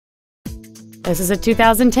This is a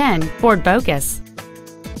 2010 Ford Focus.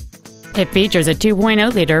 It features a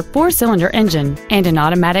 2.0-liter four-cylinder engine and an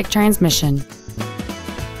automatic transmission.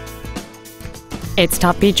 Its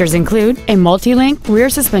top features include a multi-link rear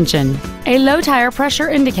suspension, a low tire pressure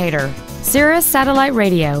indicator, Sirius satellite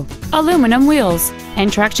radio, aluminum wheels,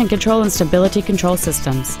 and traction control and stability control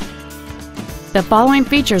systems. The following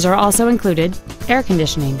features are also included: air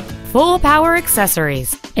conditioning, full power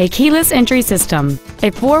accessories, a keyless entry system,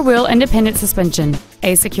 a four-wheel independent suspension,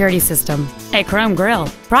 a security system, a chrome grille,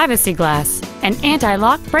 privacy glass, an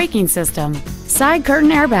anti-lock braking system, side curtain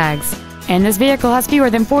airbags, and this vehicle has fewer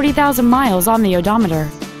than 40,000 miles on the odometer.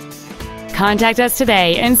 Contact us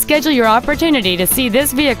today and schedule your opportunity to see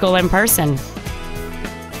this vehicle in person.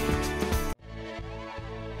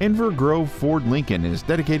 Inver Grove Ford Lincoln is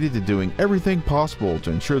dedicated to doing everything possible to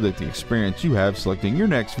ensure that the experience you have selecting your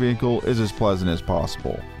next vehicle is as pleasant as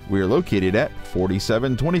possible. We are located at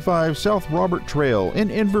 4725 South Robert Trail in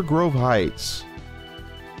Inver Grove Heights.